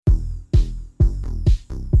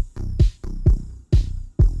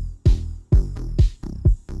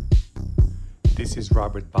This is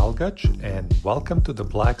Robert Balgach, and welcome to the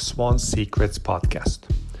Black Swan Secrets podcast.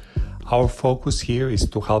 Our focus here is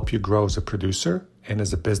to help you grow as a producer and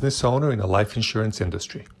as a business owner in the life insurance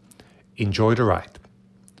industry. Enjoy the ride.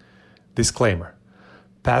 Disclaimer: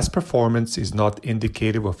 past performance is not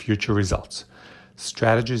indicative of future results.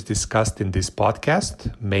 Strategies discussed in this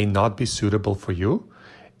podcast may not be suitable for you,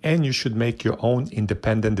 and you should make your own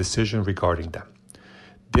independent decision regarding them.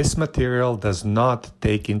 This material does not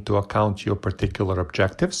take into account your particular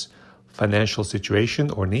objectives, financial situation,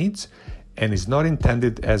 or needs, and is not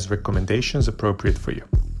intended as recommendations appropriate for you.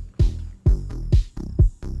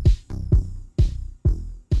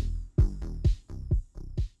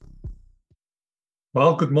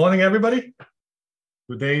 Well, good morning, everybody.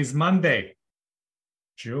 Today is Monday,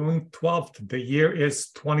 June 12th. The year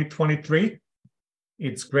is 2023.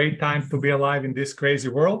 It's a great time to be alive in this crazy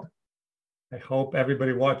world. I hope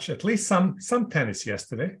everybody watched at least some tennis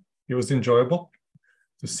yesterday. It was enjoyable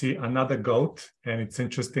to see another GOAT, and it's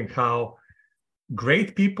interesting how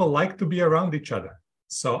great people like to be around each other.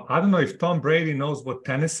 So I don't know if Tom Brady knows what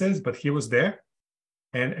tennis is, but he was there.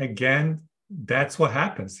 And again, that's what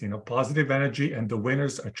happens, positive energy, and the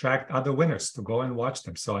winners attract other winners to go and watch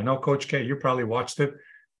them. So I know, Coach K, you probably watched it.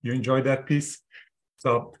 You enjoyed that piece.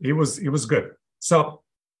 So it was good. So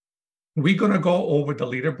we're going to go over the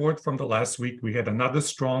leaderboard from the last week. We had another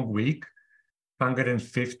strong week,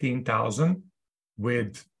 115,000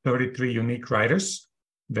 with 33 unique riders.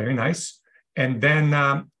 Very nice. And then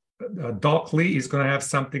Doc Lee is going to have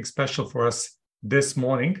something special for us this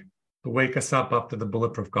morning to wake us up after the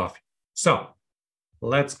Bulletproof Coffee. So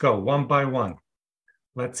let's go one by one.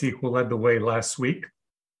 Let's see who led the way last week.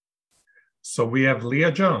 So we have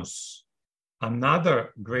Leah Jones.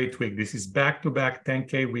 Another great week. This is back-to-back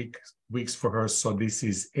 10K weeks for her. So this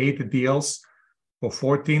is 8 deals for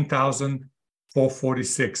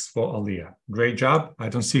 14,446 for Aliyah. Great job. I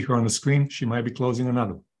don't see her on the screen. She might be closing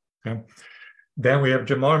another one. Okay. Then we have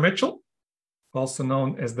Jamar Mitchell, also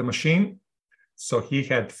known as the Machine. So he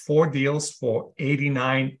had 4 deals for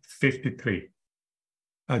 89.53.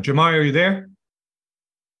 Jamar, are you there?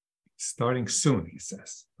 Starting soon, he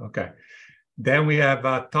says. Okay. Then we have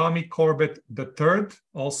Tommy Corbett III,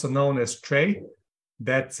 also known as Trey.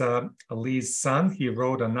 That's Lee's son. He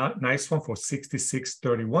wrote a nice one for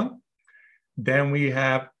 66.31. Then we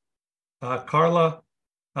have Carla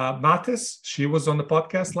Matis. She was on the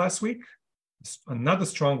podcast last week. Another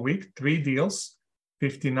strong week, 3 deals,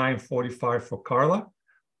 59.45 for Carla.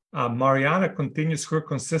 Mariana continues her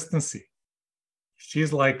consistency.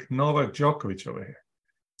 She's like Novak Djokovic over here.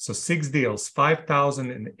 So 6 deals,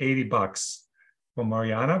 $5,080 for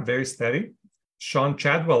Mariana, very steady. Sean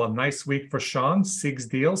Chadwell, a nice week for Sean, 6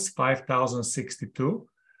 deals, $5,062.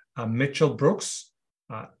 Mitchell Brooks,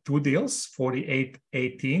 2 deals,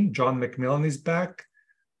 $48.18. John McMillan is back,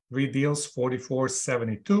 3 deals,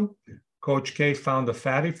 $44.72. Coach K found a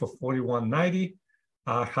fatty for $41.90.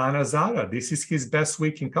 Hannah Zara, this is his best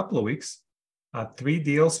week in a couple of weeks. 3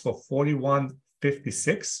 deals for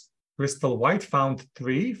 $41.56. Crystal White found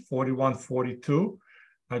 3, $41.42.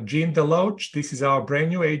 Gene Deloach, this is our brand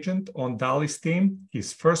new agent on Dolly's team.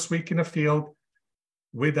 His first week in the field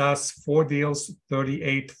with us, 4 deals,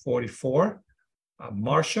 $38.44.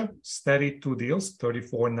 Marsha, steady 2 deals,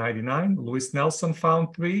 $34.99. Louis Nelson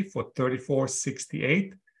found 3 for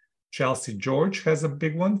 $34.68. Chelsea George has a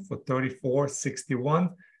big one for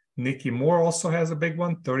 $34.61. Nikki Moore also has a big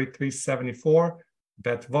one, $33.74.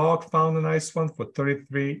 Beth Vaughn found a nice one for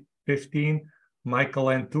 $33.15. Michael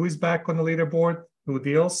N2 is back on the leaderboard, 2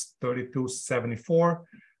 deals, $32.74.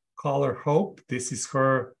 Caller Hope, this is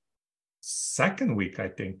her second week, I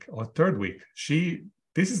think, or third week.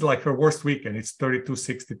 This is like her worst week, and it's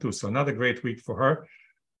 $32.62. So another great week for her.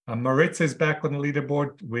 Maritza is back on the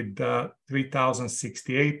leaderboard with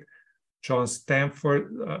 $3,068. John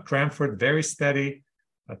Cranford, very steady.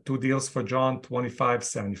 2 deals for John,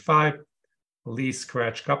 $25.75. Lee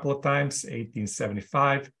scratched a couple of times,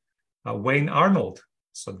 $18.75. Wayne Arnold.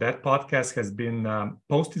 So that podcast has been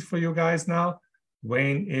posted for you guys now.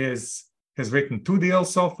 Wayne has written 2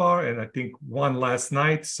 deals so far, and I think 1 last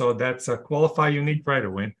night. So that's a qualified unique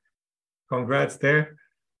writer, Wayne. Congrats there.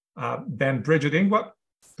 Then Bridget Ingwa,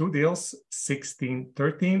 2 deals,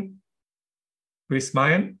 $16.13. Chris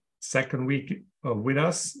Mayan, second week with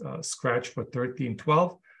us, scratch for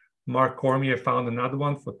 $13.12. Mark Cormier found another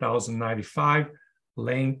one for $1,095.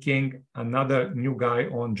 Lane King, another new guy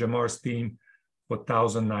on Jamar's team for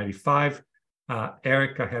 $1,095.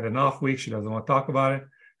 Erica had an off week. She doesn't want to talk about it.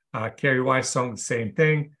 Carrie Weissong, the same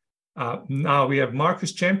thing. Now we have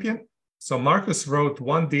Marcus Champion. So Marcus wrote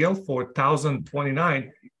 1 deal for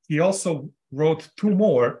 $1,029. He also wrote 2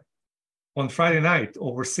 more on Friday night,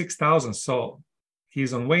 over 6,000. So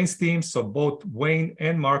he's on Wayne's team. So both Wayne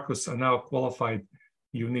and Marcus are now qualified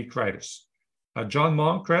unique writers. John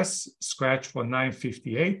Moncrief scratched for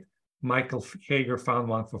 958. Michael Hager found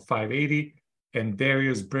one for 580. And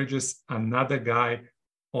Darius Bridges, another guy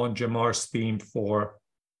on Jamar's team for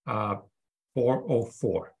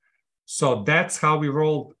 404. So that's how we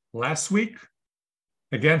rolled last week.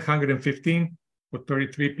 Again, 115 with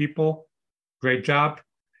 33 people. Great job.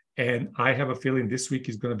 And I have a feeling this week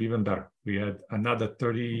is going to be even better. We had another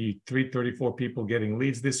 33, 34 people getting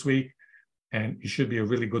leads this week, and it should be a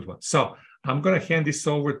really good one. So I'm going to hand this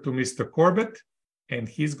over to Mr. Corbett, and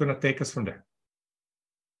he's going to take us from there.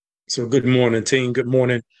 So good morning, team. Good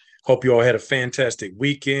morning. Hope you all had a fantastic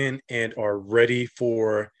weekend and are ready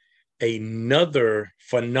for another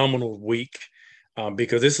phenomenal week.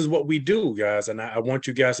 Because this is what we do, guys, and I want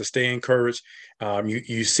you guys to stay encouraged.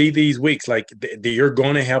 You see these weeks, like you're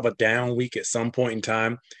going to have a down week at some point in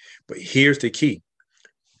time, but here's the key.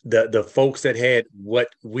 The folks that had what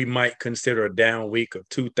we might consider a down week of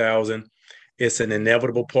 2,000, it's an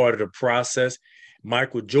inevitable part of the process.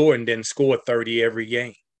 Michael Jordan didn't score 30 every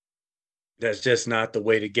game. That's just not the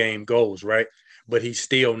way the game goes, right? But he's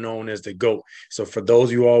still known as the GOAT. So for those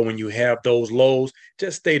of you all, when you have those lows,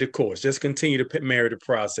 just stay the course. Just continue to marry the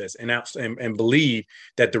process and believe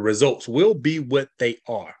that the results will be what they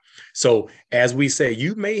are. So as we say,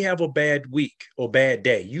 you may have a bad week or bad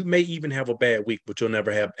day. You may even have a bad week, but you'll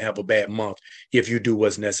never have a bad month if you do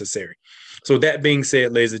what's necessary. So that being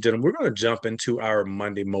said, ladies and gentlemen, we're going to jump into our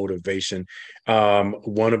Monday motivation.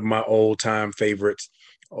 One of my old-time favorites,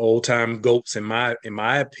 old-time GOATs, in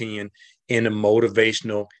my opinion, in the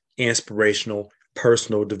motivational, inspirational,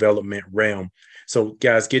 personal development realm. So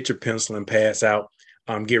guys, get your pencil and pads out.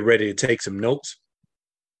 Get ready to take some notes.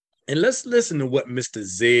 And let's listen to what Mr.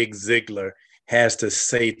 Zig Ziglar has to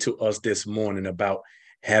say to us this morning about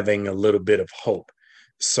having a little bit of hope.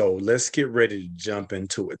 So let's get ready to jump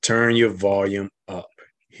into it. Turn your volume up.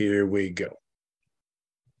 Here we go.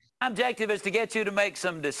 My objective is to get you to make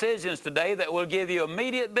some decisions today that will give you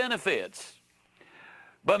immediate benefits.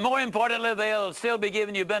 But more importantly, they'll still be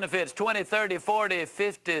giving you benefits 20, 30, 40,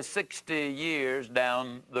 50, 60 years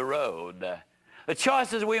down the road. The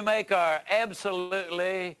choices we make are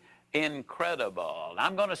absolutely incredible.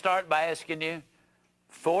 I'm going to start by asking you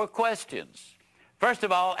 4 questions. First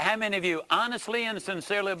of all, how many of you honestly and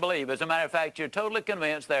sincerely believe, as a matter of fact, you're totally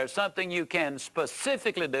convinced there's something you can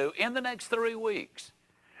specifically do in the next 3 weeks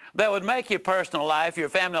that would make your personal life, your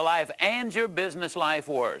family life, and your business life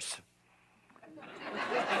worse?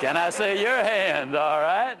 Can I see your hand? All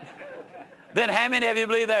right. Then how many of you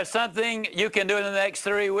believe there's something you can do in the next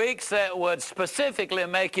 3 weeks that would specifically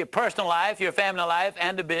make your personal life, your family life,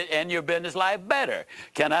 and your business life better?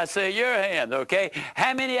 Can I see your hand? Okay.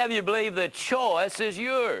 How many of you believe the choice is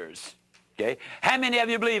yours? Okay. How many of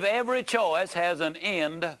you believe every choice has an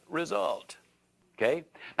end result? Okay.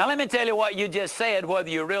 Now let me tell you what you just said, whether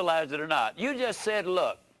you realized it or not. You just said,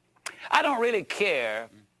 look, I don't really care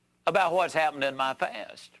about what's happened in my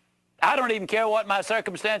past. I don't even care what my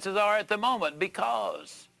circumstances are at the moment,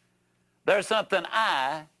 because there's something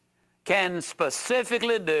I can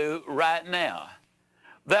specifically do right now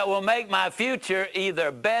that will make my future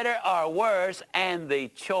either better or worse, and the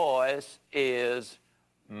choice is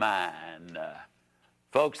mine.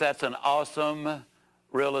 Folks, that's an awesome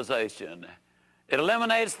realization. It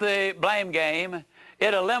eliminates the blame game.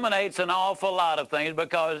 It eliminates an awful lot of things,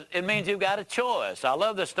 because it means you've got a choice. I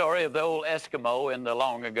love the story of the old Eskimo in the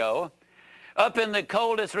long ago. Up in the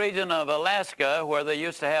coldest region of Alaska, where they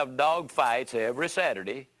used to have dog fights every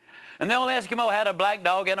Saturday, and the old Eskimo had a black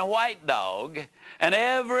dog and a white dog, and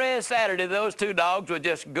every Saturday those 2 dogs would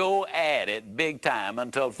just go at it big time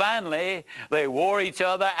until finally they wore each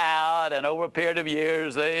other out, and over a period of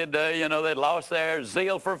years they'd lost their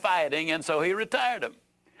zeal for fighting, and so he retired them.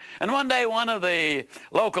 And one day, one of the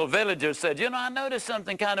local villagers said, I noticed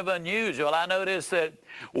something kind of unusual. I noticed that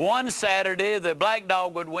one Saturday the black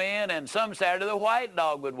dog would win, and some Saturday the white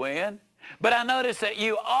dog would win. But I noticed that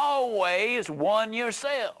you always won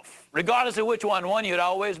yourself. Regardless of which one won, you'd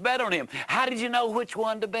always bet on him. How did you know which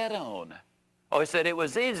one to bet on? Oh, he said, it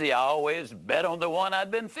was easy. I always bet on the one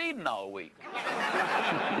I'd been feeding all week.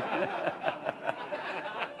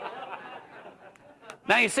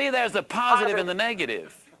 Now, you see, there's the positive and the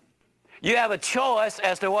negative. You have a choice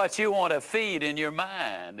as to what you want to feed in your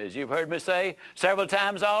mind. As you've heard me say several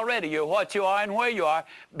times already, you're what you are and where you are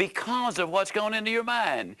because of what's going into your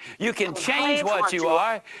mind. You can change what you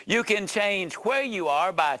are. You can change where you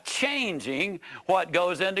are by changing what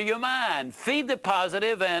goes into your mind. Feed the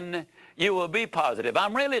positive and you will be positive.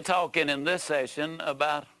 I'm really talking in this session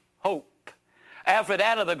about hope. Alfred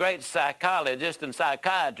Adler, the great psychologist and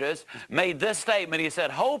psychiatrist, made this statement. He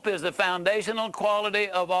said, hope is the foundational quality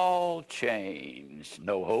of all change.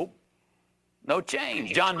 No hope, no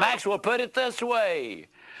change. John Maxwell put it this way: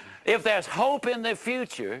 if there's hope in the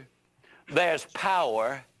future, there's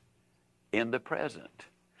power in the present.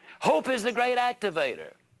 Hope is the great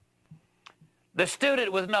activator. The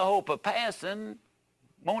student with no hope of passing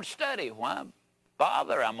won't study. Why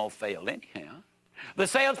bother? I'm going to fail anyhow. The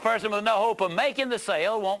salesperson with no hope of making the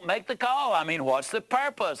sale won't make the call. I mean, what's the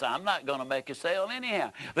purpose? I'm not going to make a sale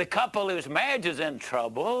anyhow. The couple whose marriage is in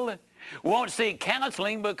trouble won't seek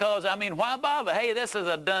counseling because, I mean, why bother? Hey, this is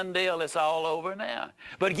a done deal. It's all over now.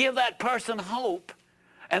 But give that person hope,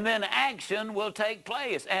 and then action will take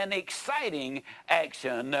place, and exciting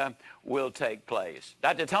action will take place.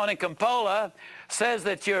 Dr. Tony Campola says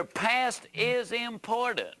that your past is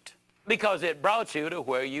important because it brought you to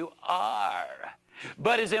where you are.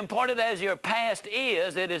 But as important as your past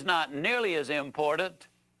is, it is not nearly as important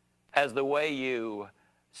as the way you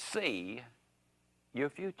see your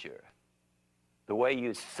future. The way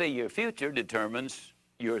you see your future determines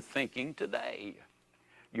your thinking today.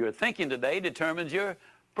 Your thinking today determines your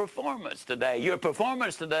performance today. Your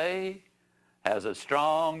performance today has a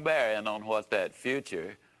strong bearing on what that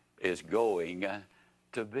future is going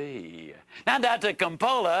to be. Now, Dr.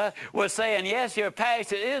 Campola was saying, yes, your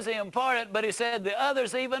past is important, but he said the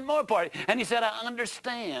other's even more important. And he said, I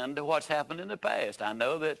understand what's happened in the past. I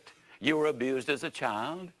know that you were abused as a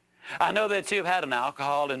child. I know that you've had an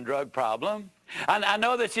alcohol and drug problem. I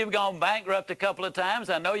know that you've gone bankrupt a couple of times.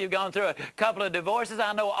 I know you've gone through a couple of divorces.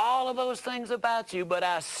 I know all of those things about you, but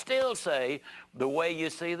I still say the way you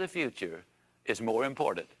see the future is more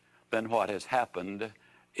important than what has happened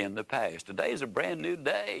in the past. Today is a brand new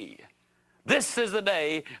day. This is the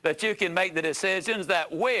day that you can make the decisions that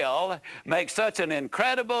will make such an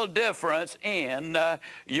incredible difference in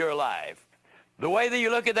your life. The way that you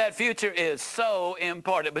look at that future is so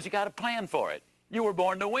important, but you got to plan for it. You were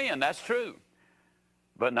born to win, that's true.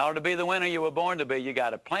 But in order to be the winner you were born to be, you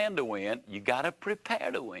got to plan to win. You got to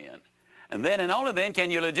prepare to win. And then and only then can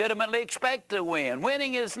you legitimately expect to win.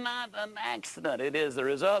 Winning is not an accident. It is the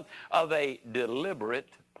result of a deliberate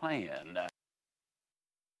plan.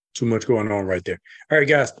 Too much going on right there. All right,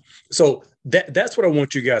 guys. So that's what I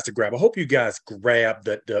want you guys to grab. I hope you guys grab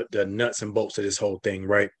the nuts and bolts of this whole thing,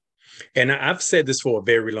 right? And I've said this for a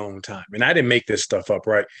very long time, and I didn't make this stuff up,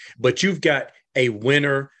 right? But you've got a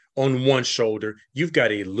winner on one shoulder, you've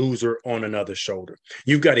got a loser on another shoulder.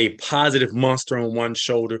 You've got a positive monster on one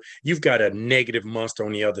shoulder, you've got a negative monster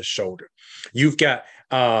on the other shoulder. You've got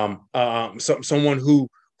someone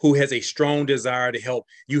who has a strong desire to help.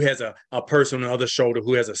 You has a person on the other shoulder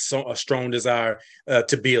who has a strong desire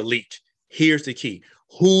to be elite. Here's the key.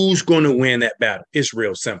 Who's going to win that battle? It's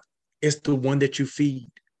real simple. It's the one that you feed.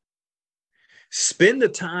 Spend the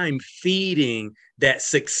time feeding that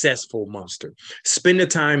successful monster. Spend the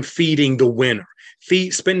time feeding the winner.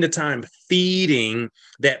 Spend the time feeding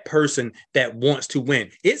that person that wants to win.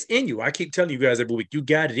 It's in you. I keep telling you guys every week, you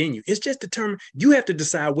got it in you. It's just determined. You have to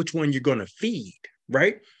decide which one you're going to feed,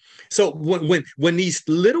 right? So when these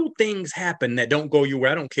little things happen that don't go your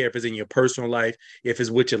way, I don't care if it's in your personal life, if it's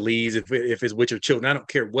with your leads, if it's with your children, I don't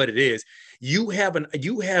care what it is. You have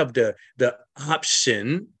the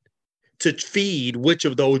option to feed which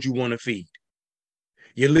of those you want to feed.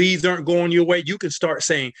 Your leads aren't going your way. You can start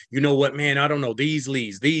saying, you know what, man, I don't know, these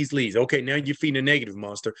leads. Okay, now you're feeding a negative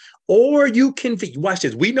monster. Or you can feed, watch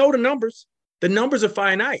this. We know the numbers. The numbers are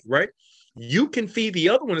finite, right? You can feed the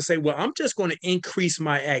other one and say, well, I'm just going to increase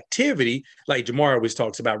my activity, like Jamar always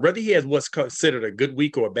talks about. Whether he has what's considered a good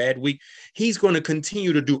week or a bad week, he's going to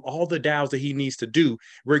continue to do all the dials that he needs to do,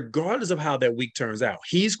 regardless of how that week turns out.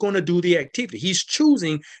 He's going to do the activity. He's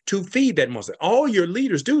choosing to feed that monster. All your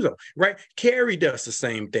leaders do, though, right? Carrie does the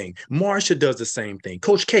same thing. Marsha does the same thing.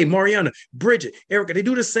 Coach K, Mariana, Bridget, Erica, they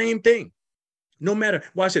do the same thing. No matter,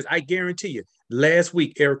 watch this, I guarantee you, last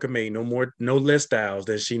week, Erica made no less dials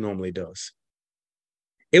than she normally does.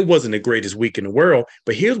 It wasn't the greatest week in the world,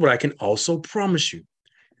 but here's what I can also promise you.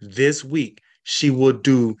 This week, she will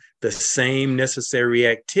do the same necessary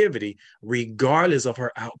activity regardless of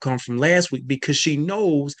her outcome from last week, because she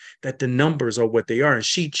knows that the numbers are what they are, and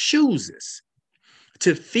she chooses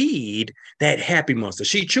to feed that happy monster.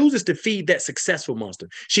 She chooses to feed that successful monster.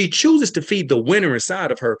 She chooses to feed the winner inside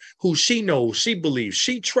of her, who she knows, she believes,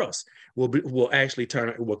 she trusts will actually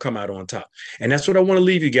come out on top. And that's what I want to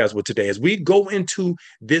leave you guys with today. As we go into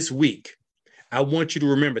this week, I want you to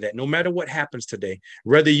remember that no matter what happens today,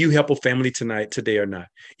 whether you help a family today or not,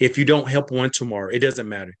 if you don't help one tomorrow, it doesn't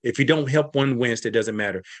matter. If you don't help one Wednesday, it doesn't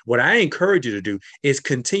matter. What I encourage you to do is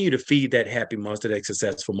continue to feed that happy monster, that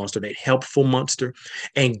successful monster, that helpful monster,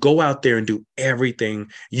 and go out there and do everything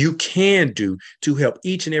you can do to help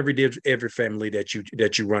each and every family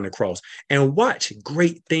that you run across. And watch,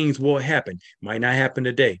 great things will happen. Might not happen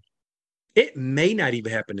today. It may not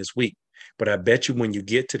even happen this week. But I bet you when you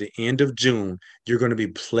get to the end of June, you're going to be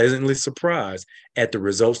pleasantly surprised at the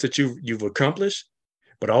results that you've accomplished,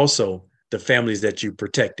 but also the families that you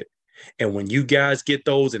protected. And when you guys get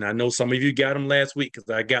those, and I know some of you got them last week because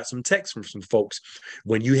I got some texts from some folks,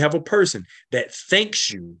 when you have a person that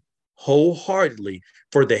thanks you wholeheartedly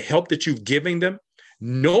for the help that you've given them,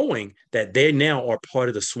 knowing that they now are part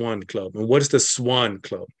of the Swan Club. And what is the Swan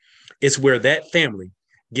Club? It's where that family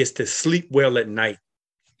gets to sleep well at night,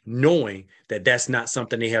 knowing that that's not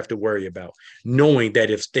something they have to worry about, knowing that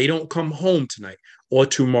if they don't come home tonight or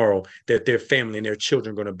tomorrow, that their family and their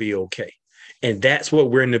children are going to be okay. And that's what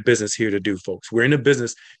we're in the business here to do, folks. We're in the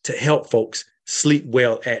business to help folks sleep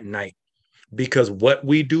well at night, because what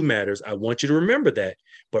we do matters. I want you to remember that,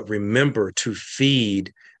 but remember to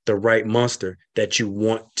feed the right monster that you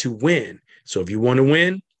want to win. So if you want to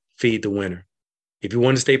win, feed the winner. If you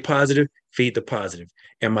want to stay positive, feed the positive.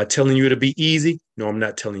 Am I telling you it'll be easy? No, I'm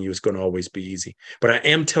not telling you it's going to always be easy. But I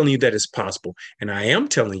am telling you that it's possible. And I am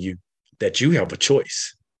telling you that you have a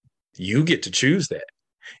choice. You get to choose that.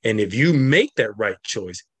 And if you make that right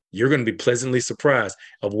choice, you're going to be pleasantly surprised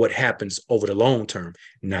of what happens over the long term,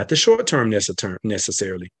 not the short term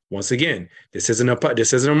necessarily. Once again, this isn't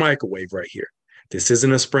a microwave right here. This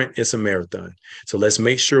isn't a sprint, it's a marathon. So let's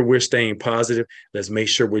make sure we're staying positive. Let's make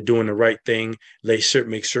sure we're doing the right thing. Let's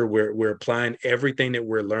make sure we're applying everything that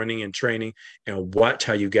we're learning and training, and watch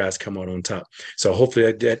how you guys come out on top. So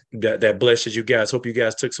hopefully that blesses you guys. Hope you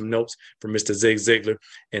guys took some notes from Mr. Zig Ziglar.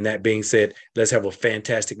 And that being said, let's have a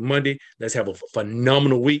fantastic Monday. Let's have a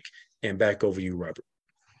phenomenal week. And back over to you, Robert.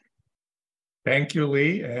 Thank you,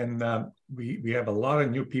 Lee. And we have a lot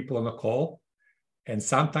of new people on the call. And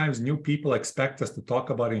sometimes new people expect us to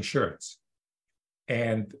talk about insurance.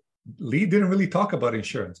 And Lee didn't really talk about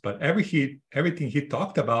insurance, but everything he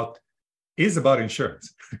talked about is about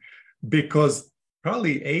insurance. Because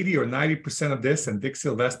probably 80 or 90% of this, and Dick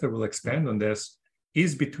Sylvester will expand on this,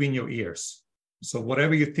 is between your ears. So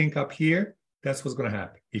whatever you think up here, that's what's going to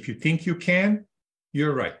happen. If you think you can,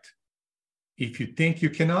 you're right. If you think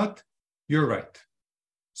you cannot, you're right.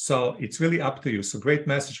 So it's really up to you. So great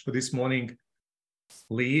message for this morning,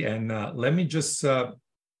 Lee. And let me just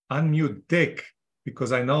unmute Dick,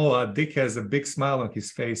 because I know Dick has a big smile on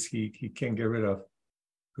his face he can't get rid of,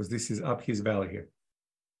 because this is up his valley here.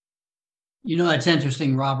 You know, it's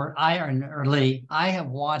interesting, Robert. Lee, I have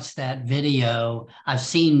watched that video. I've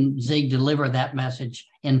seen Zig deliver that message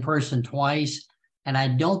in person twice, and I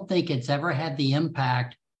don't think it's ever had the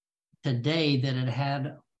impact today that it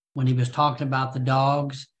had when he was talking about the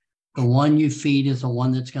dogs. The one you feed is the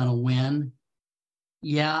one that's going to win.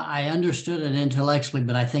 Yeah, I understood it intellectually,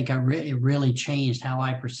 but I think it really changed how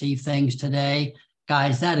I perceive things today.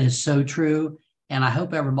 Guys, that is so true. And I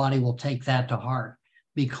hope everybody will take that to heart,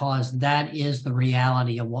 because that is the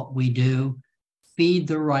reality of what we do. Feed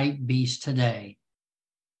the right beast today,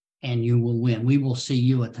 and you will win. We will see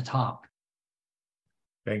you at the top.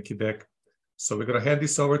 Thank you, Dick. So we're going to hand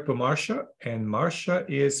this over to Marsha, and Marsha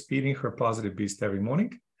is feeding her positive beast every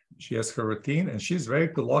morning. She has her routine, and she's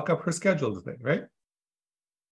ready to lock up her schedule today, right?